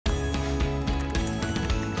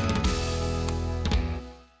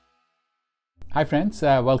Hi friends,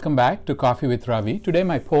 welcome back to Coffee with Ravi. Today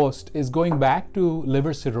my post is going back to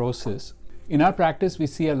liver cirrhosis. In our practice, we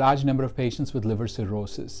see a large number of patients with liver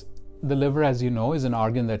cirrhosis. The liver, as you know, is an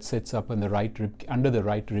organ that sits up on the under the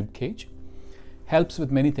right rib cage. Helps with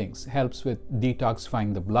many things. Helps with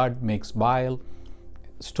detoxifying the blood, makes bile,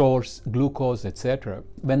 stores glucose, etc.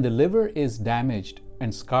 When the liver is damaged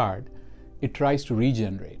and scarred, it tries to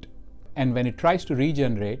regenerate. And when it tries to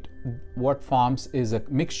regenerate, what forms is a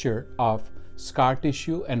mixture of scar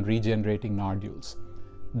tissue and regenerating nodules.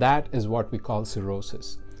 That is what we call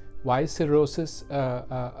cirrhosis. Why is cirrhosis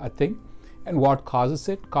a thing? And what causes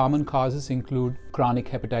it? Common causes include chronic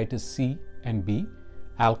hepatitis C and B,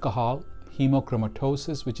 alcohol,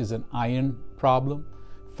 hemochromatosis, which is an iron problem,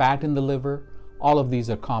 fat in the liver. All of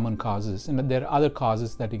these are common causes. And there are other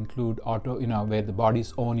causes that include where the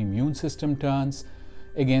body's own immune system turns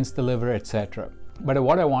against the liver, etc. But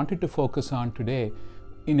what I wanted to focus on today,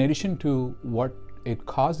 in addition to what it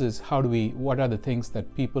causes, what are the things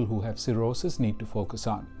that people who have cirrhosis need to focus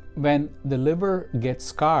on? When the liver gets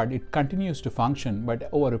scarred, it continues to function, but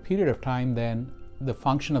over a period of time, then the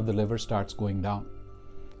function of the liver starts going down.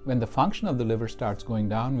 When the function of the liver starts going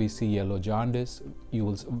down, we see yellow jaundice.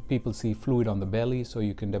 People see fluid on the belly, so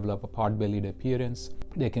you can develop a pot-bellied appearance.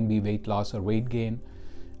 There can be weight loss or weight gain.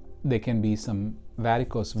 There can be some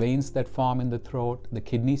varicose veins that form in the throat. The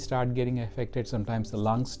kidneys start getting affected. Sometimes the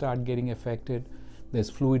lungs start getting affected.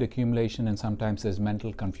 There's fluid accumulation, and sometimes there's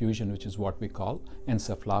mental confusion, which is what we call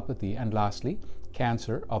encephalopathy. And lastly,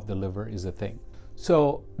 cancer of the liver is a thing.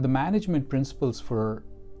 So the management principles for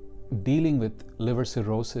dealing with liver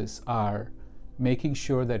cirrhosis are making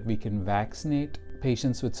sure that we can vaccinate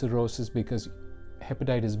patients with cirrhosis, because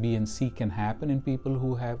hepatitis B and C can happen in people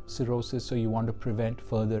who have cirrhosis, so you want to prevent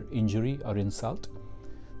further injury or insult.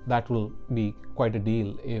 That will be quite a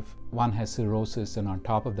deal if one has cirrhosis and on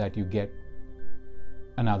top of that you get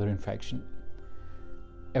another infection.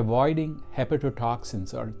 Avoiding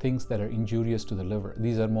hepatotoxins or things that are injurious to the liver.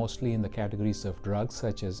 These are mostly in the categories of drugs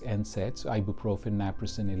such as NSAIDs, ibuprofen,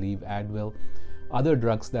 naproxen, Aleve, Advil. Other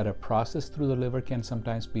drugs that are processed through the liver can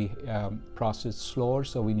sometimes be processed slower,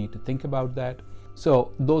 so we need to think about that.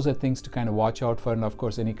 So those are things to kind of watch out for, and of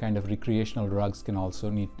course any kind of recreational drugs can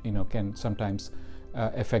also can sometimes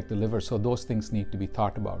affect the liver, so those things need to be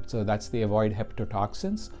thought about. So that's the avoid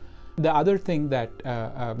hepatotoxins. The other thing that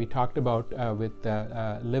we talked about with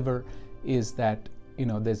liver is that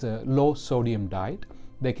there's a low sodium diet.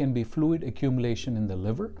 There can be fluid accumulation in the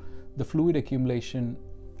liver. The fluid accumulation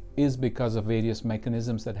is because of various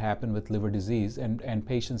mechanisms that happen with liver disease, and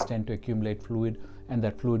patients tend to accumulate fluid, and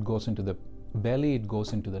that fluid goes into the belly, it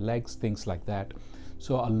goes into the legs, things like that.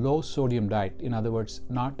 So a low sodium diet, in other words,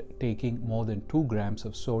 not taking more than 2 grams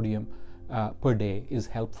of sodium per day, is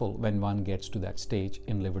helpful when one gets to that stage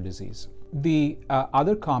in liver disease. The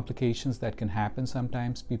other complications that can happen,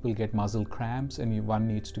 sometimes people get muscle cramps, and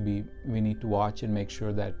we need to watch and make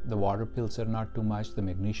sure that the water pills are not too much, the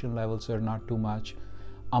magnesium levels are not too much.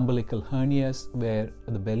 Umbilical hernias, where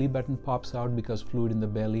the belly button pops out because fluid in the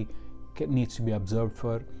belly needs to be observed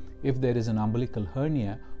for. If there is an umbilical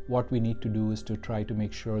hernia, what we need to do is to try to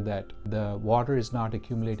make sure that the water is not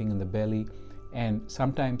accumulating in the belly, and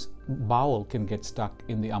sometimes bowel can get stuck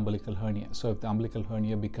in the umbilical hernia. So if the umbilical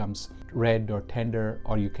hernia becomes red or tender,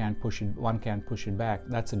 or one can't push it back,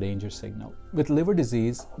 that's a danger signal. With liver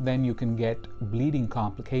disease, then you can get bleeding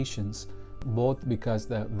complications, both because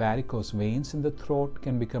the varicose veins in the throat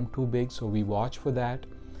can become too big, so we watch for that.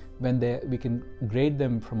 We can grade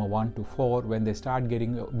them from a 1 to 4. When they start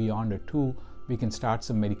getting beyond a 2, we can start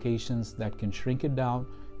some medications that can shrink it down.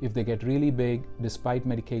 If they get really big, despite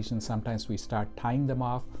medications, sometimes we start tying them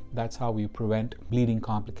off. That's how we prevent bleeding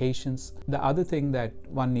complications. The other thing that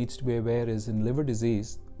one needs to be aware is, in liver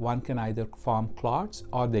disease, one can either form clots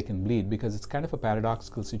or they can bleed, because it's kind of a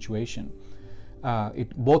paradoxical situation.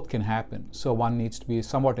 Both can happen, so one needs to be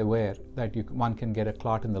somewhat aware that one can get a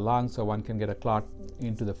clot in the lungs, or one can get a clot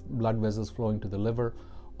into the blood vessels flowing to the liver,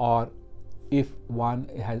 or if one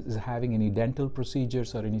is having any dental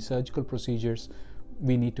procedures or any surgical procedures,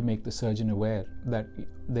 we need to make the surgeon aware that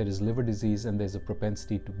there is liver disease and there's a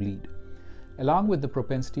propensity to bleed. Along with the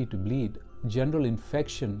propensity to bleed, general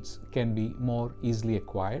infections can be more easily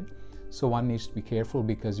acquired, so one needs to be careful,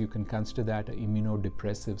 because you can consider that an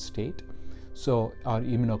immunodepressive state. Or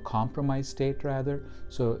immunocompromised state rather.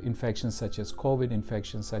 So infections such as COVID,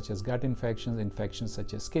 infections such as gut infections, infections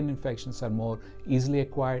such as skin infections are more easily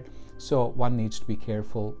acquired. So one needs to be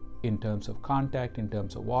careful in terms of contact, in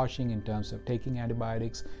terms of washing, in terms of taking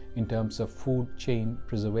antibiotics, in terms of food chain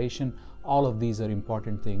preservation. All of these are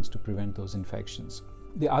important things to prevent those infections.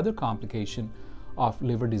 The other complication of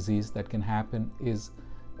liver disease that can happen is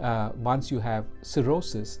once you have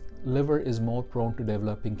cirrhosis, liver is more prone to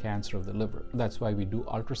developing cancer of the liver. That's why we do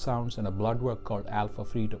ultrasounds and a blood work called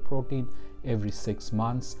alpha-fetoprotein every 6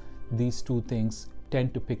 months. These two things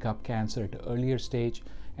tend to pick up cancer at an earlier stage.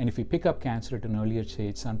 And if you pick up cancer at an earlier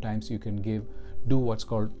stage, sometimes you can do what's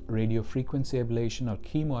called radiofrequency ablation or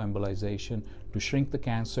chemoembolization to shrink the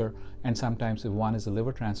cancer. And sometimes if one is a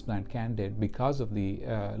liver transplant candidate, because of the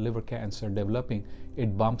liver cancer developing,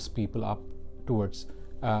 it bumps people up towards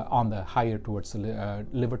towards the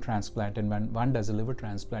liver transplant. And when one does a liver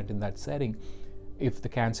transplant in that setting, if the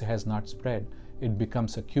cancer has not spread, it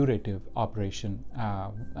becomes a curative operation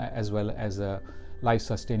as well as a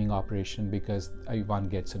life-sustaining operation, because one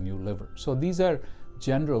gets a new liver. So these are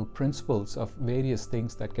general principles of various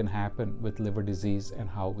things that can happen with liver disease and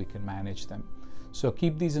how we can manage them. So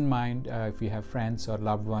keep these in mind. If you have friends or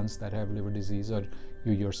loved ones that have liver disease, or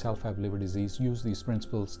you yourself have liver disease, use these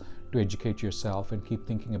principles to educate yourself and keep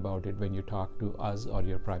thinking about it when you talk to us or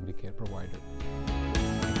your primary care provider.